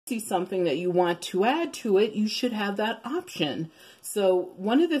see something that you want to add to it, you should have that option. So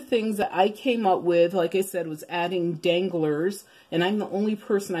one of the things that I came up with, like I said, was adding danglers, and I'm the only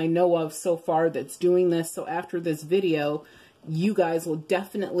person I know of so far that's doing this. So after this video, you guys will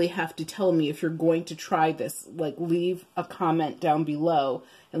definitely have to tell me if you're going to try this. Like, leave a comment down below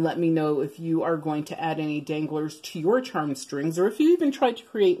and let me know if you are going to add any danglers to your charm strings, or if you even tried to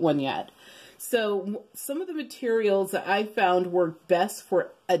create one yet. So some of the materials that I found work best for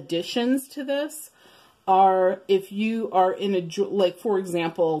additions to this are, if you are in a, like for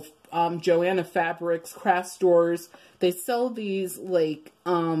example, Joanna Fabrics, craft stores, they sell these like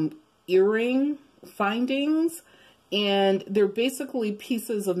earring findings, and they're basically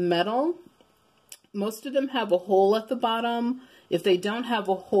pieces of metal. Most of them have a hole at the bottom. If they don't have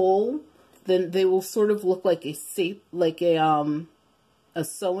a hole, then they will sort of look like a sewing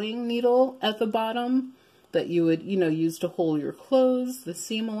needle at the bottom that you would, you know, use to hold your clothes, the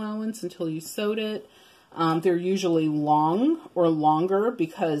seam allowance until you sewed it. They're usually long or longer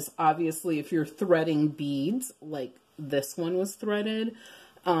because obviously if you're threading beads, like this one was threaded,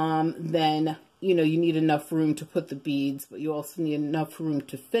 then, you know, you need enough room to put the beads, but you also need enough room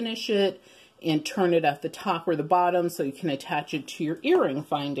to finish it and turn it at the top or the bottom so you can attach it to your earring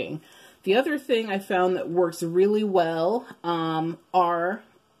finding. The other thing I found that works really well are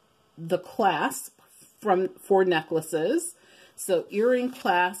the clasps for necklaces. So earring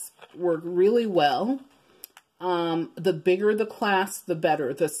clasps work really well. The bigger the clasp, the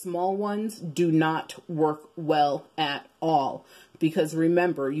better. The small ones do not work well at all, because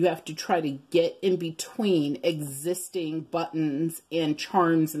remember, you have to try to get in between existing buttons and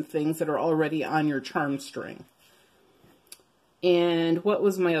charms and things that are already on your charm string. And what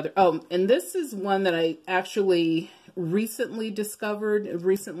was my other? Oh, and this is one that I actually recently discovered,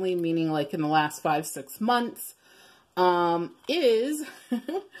 recently meaning like in the last 5-6 months, is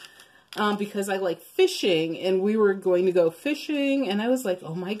because I like fishing, and we were going to go fishing, and I was like,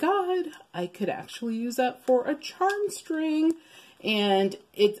 oh my God, I could actually use that for a charm string. And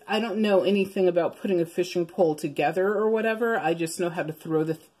I don't know anything about putting a fishing pole together or whatever. I just know how to throw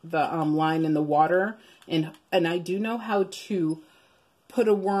the line in the water, and I do know how to put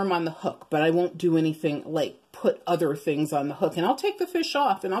a worm on the hook, but I won't do anything like put other things on the hook. And I'll take the fish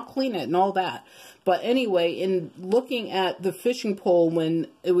off and I'll clean it and all that. But anyway, in looking at the fishing pole when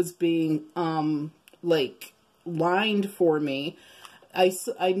it was being like lined for me,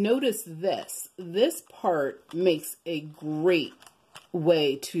 I noticed this part makes a great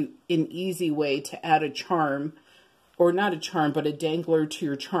way an easy way to add a charm, or not a charm, but a dangler to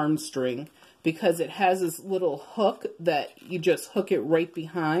your charm string, because it has this little hook that you just hook it right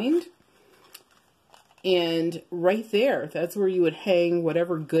behind. And right there, that's where you would hang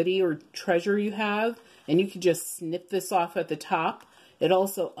whatever goodie or treasure you have. And you could just snip this off at the top. It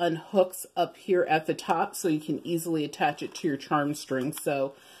also unhooks up here at the top, so you can easily attach it to your charm string.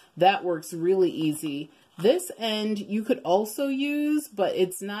 So that works really easy. This end you could also use, but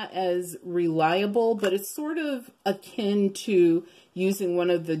it's not as reliable, but it's sort of akin to using one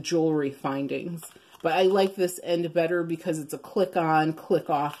of the jewelry findings. But I like this end better because it's a click on, click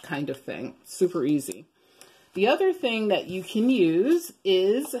off kind of thing. Super easy. The other thing that you can use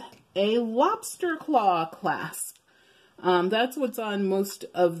is a lobster claw clasp. That's what's on most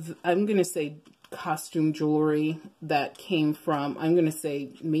of, I'm going to say, costume jewelry that came from, I'm going to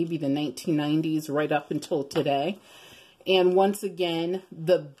say, maybe the 1990s right up until today. And once again,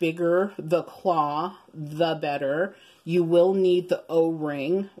 the bigger the claw, the better. You will need the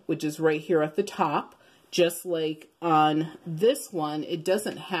O-ring, which is right here at the top. Just like on this one, it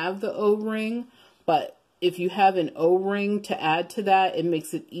doesn't have the O-ring, but if you have an O-ring to add to that, it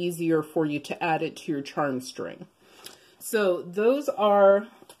makes it easier for you to add it to your charm string. So those are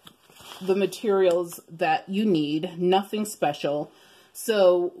the materials that you need, nothing special.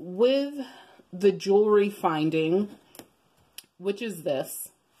 So with the jewelry finding, which is this,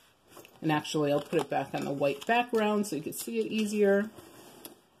 and actually I'll put it back on the white background so you can see it easier.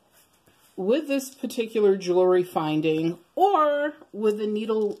 With this particular jewelry finding, or with the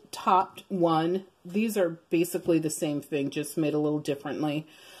needle topped one, these are basically the same thing, just made a little differently.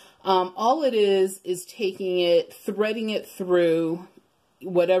 All it is taking it, threading it through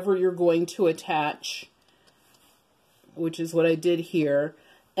whatever you're going to attach, which is what I did here.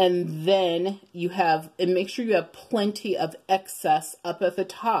 And then you have, and make sure you have plenty of excess up at the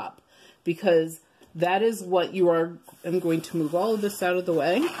top, because that is what you are, I'm going to move all of this out of the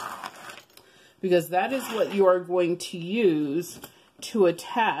way, because that is what you are going to use to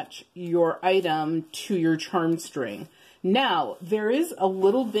attach your item to your charm string. Now, there is a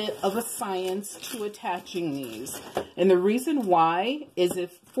little bit of a science to attaching these. And the reason why is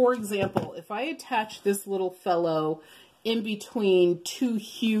if, for example, if I attach this little fellow in between two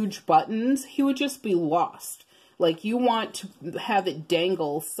huge buttons, he would just be lost. Like, you want to have it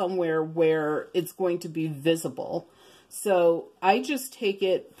dangle somewhere where it's going to be visible. So I just take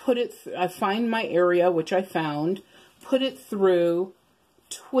it, put it, I find my area, which I found, put it through,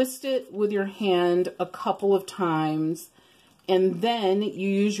 twist it with your hand a couple of times, and then you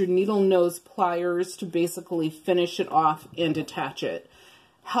use your needle nose pliers to basically finish it off and attach it.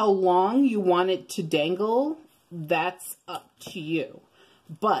 How long you want it to dangle, that's up to you.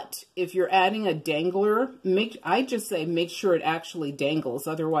 But if you're adding a dangler, I just say make sure it actually dangles.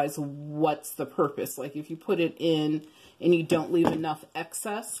 Otherwise, what's the purpose? Like, if you put it in and you don't leave enough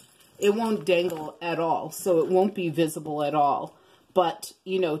excess, it won't dangle at all. So it won't be visible at all. But,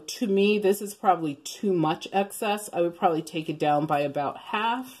 you know, to me, this is probably too much excess. I would probably take it down by about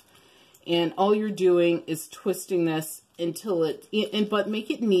half. And all you're doing is twisting this until but make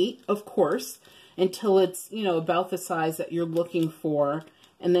it neat, of course, until it's, you know, about the size that you're looking for.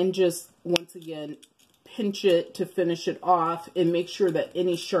 And then just, once again, pinch it to finish it off and make sure that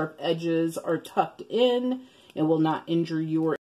any sharp edges are tucked in and will not injure you or